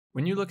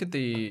When you look at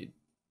the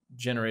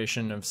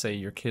generation of, say,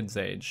 your kids'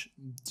 age,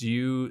 do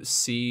you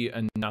see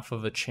enough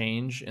of a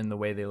change in the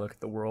way they look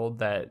at the world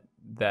that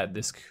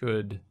this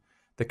could,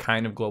 the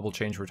kind of global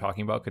change we're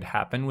talking about, could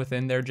happen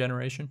within their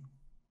generation?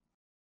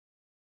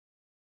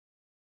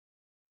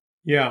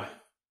 Yeah.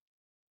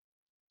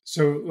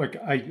 So like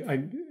I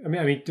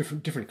mean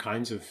different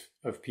kinds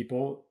of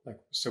people. Like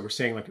so we're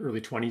saying like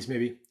early 20s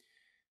maybe.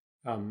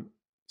 Um,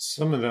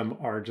 some of them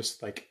are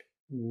just like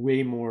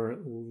way more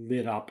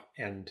lit up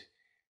and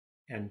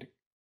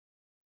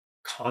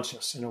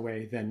conscious in a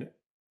way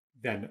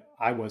than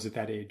I was at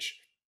that age.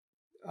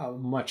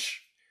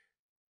 Much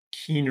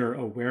keener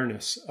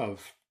awareness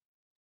of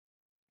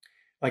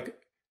like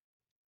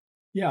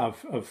yeah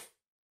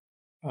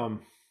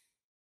um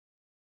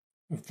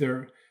of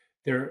their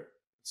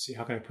let's see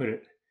how can I put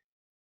it,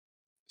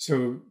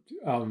 so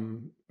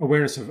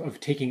awareness of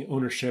taking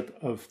ownership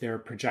of their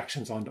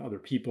projections onto other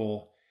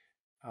people,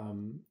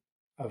 um,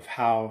 of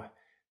how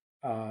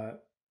uh,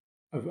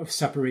 of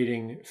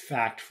separating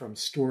fact from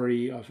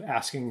story, of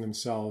asking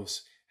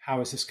themselves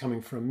how is this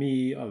coming from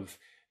me, of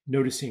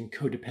noticing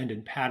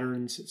codependent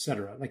patterns,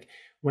 etc. Like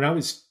when I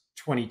was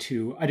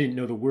 22 I didn't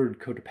know the word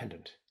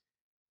codependent.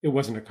 It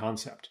wasn't a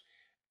concept.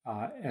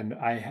 And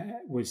I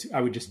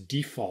would just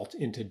default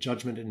into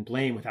judgment and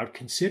blame without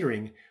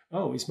considering,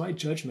 oh, is my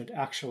judgment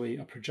actually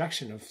a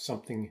projection of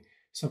something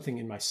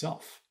in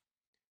myself,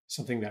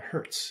 something that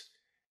hurts,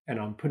 and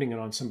I'm putting it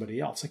on somebody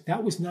else? Like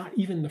that was not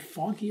even the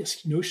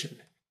foggiest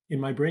notion in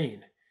my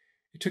brain.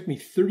 It took me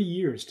 30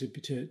 years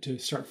to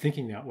start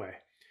thinking that way.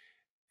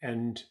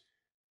 And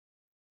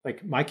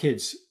like my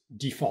kids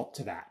default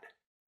to that.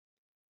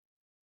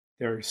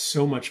 They're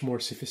so much more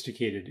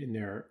sophisticated in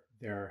their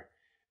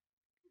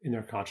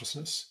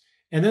consciousness.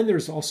 And then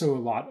there's also a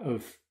lot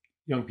of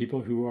young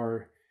people who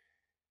are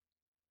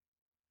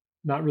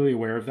not really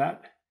aware of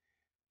that.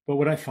 But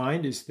what I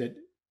find is that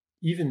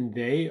even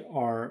they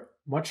are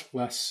much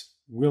less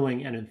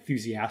willing and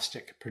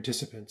enthusiastic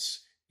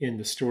participants in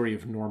the story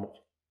of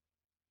normal.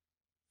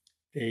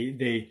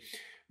 They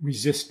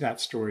resist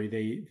that story.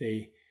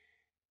 They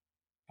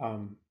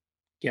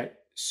get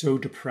so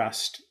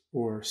depressed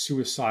or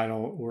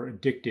suicidal or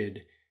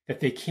addicted that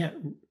they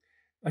can't,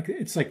 like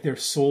it's like their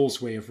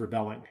soul's way of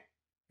rebelling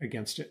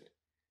against it.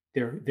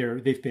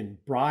 They've been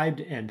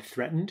bribed and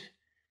threatened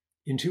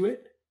into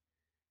it.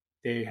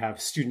 They have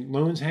student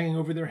loans hanging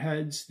over their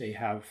heads. They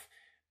have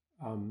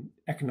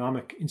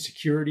economic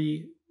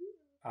insecurity.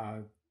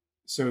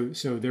 So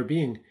they're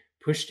being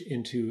pushed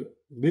into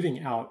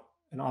living out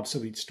an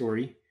obsolete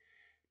story,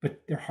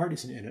 but their heart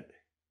isn't in it.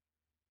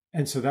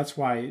 And so that's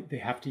why they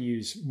have to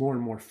use more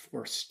and more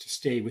force to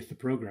stay with the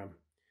program.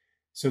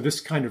 So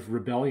this kind of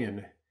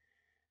rebellion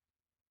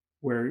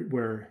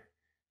where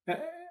uh,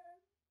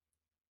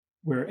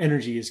 where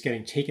energy is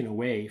getting taken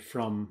away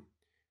from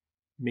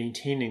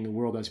maintaining the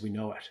world as we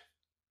know it,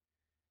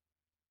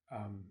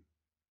 um,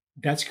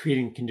 that's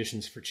creating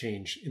conditions for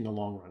change in the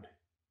long run.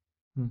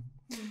 Hmm.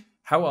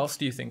 How else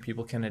do you think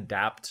people can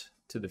adapt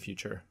to the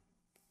future?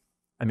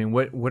 I mean,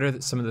 what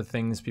are some of the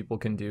things people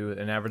can do,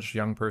 an average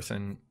young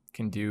person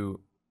can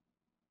do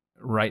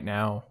right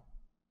now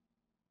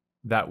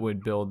that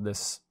would build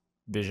this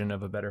vision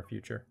of a better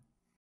future?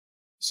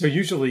 So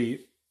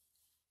usually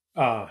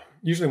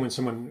when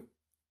someone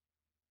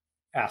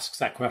asks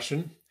that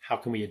question, how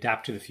can we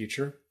adapt to the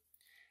future?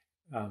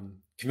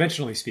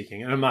 Conventionally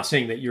speaking, and I'm not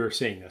saying that you're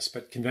saying this,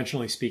 but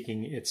conventionally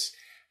speaking, it's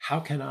how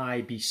can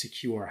I be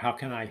secure? How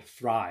can I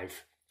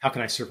thrive? How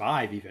can I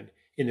survive even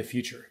in the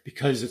future?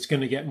 Because it's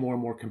going to get more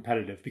and more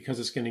competitive, because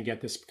it's going to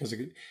get this,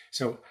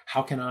 so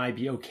how can I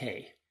be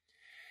okay?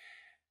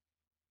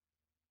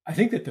 I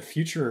think that the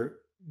future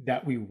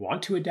that we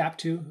want to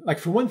adapt to, like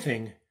for one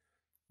thing,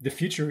 the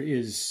future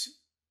is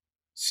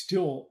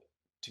still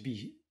to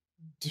be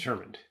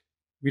determined.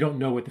 We don't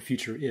know what the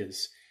future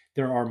is.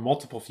 There are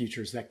multiple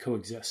futures that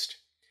coexist.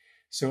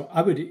 So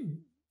I would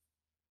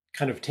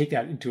kind of take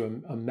that into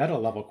a meta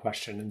level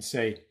question and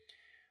say,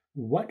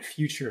 what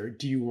future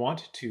do you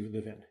want to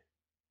live in?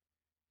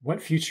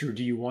 What future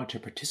do you want to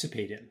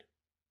participate in?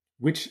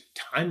 Which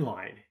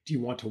timeline do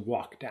you want to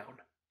walk down?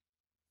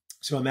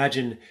 So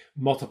imagine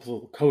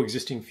multiple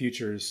coexisting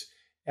futures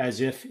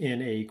as if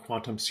in a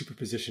quantum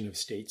superposition of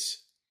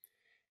states.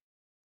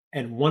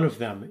 And one of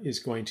them is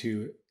going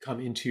to come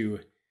into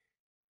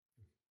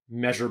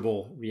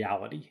measurable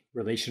reality,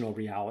 relational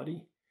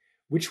reality.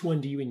 Which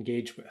one do you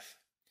engage with?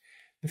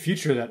 The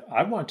future that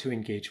I want to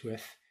engage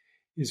with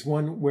is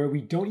one where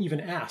we don't even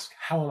ask,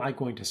 how am I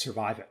going to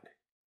survive it?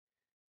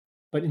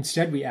 But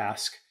instead we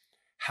ask,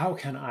 how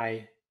can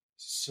I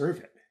serve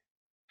it?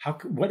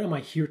 What am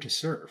I here to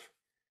serve?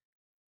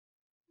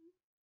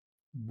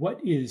 What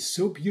is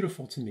so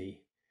beautiful to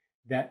me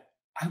that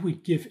I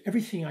would give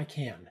everything I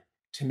can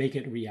to make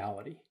it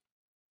reality?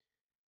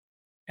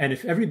 And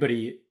if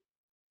everybody,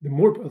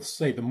 let's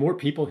say, the more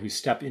people who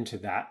step into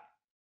that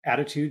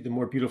attitude, the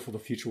more beautiful the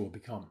future will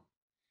become.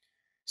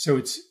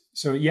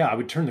 So yeah, I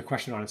would turn the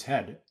question on its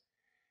head.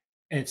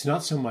 And it's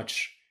not so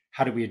much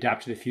how do we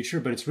adapt to the future,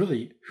 but it's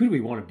really, who do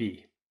we want to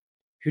be?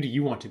 Who do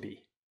you want to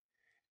be?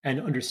 And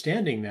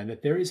understanding then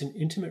that there is an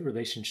intimate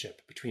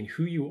relationship between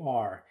who you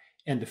are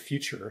and the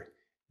future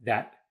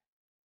that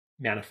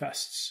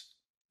manifests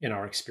in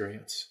our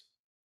experience.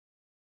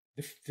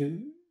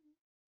 The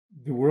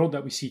world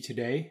that we see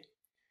today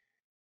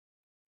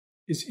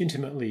is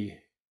intimately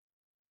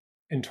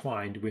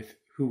entwined with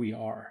who we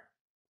are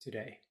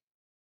today.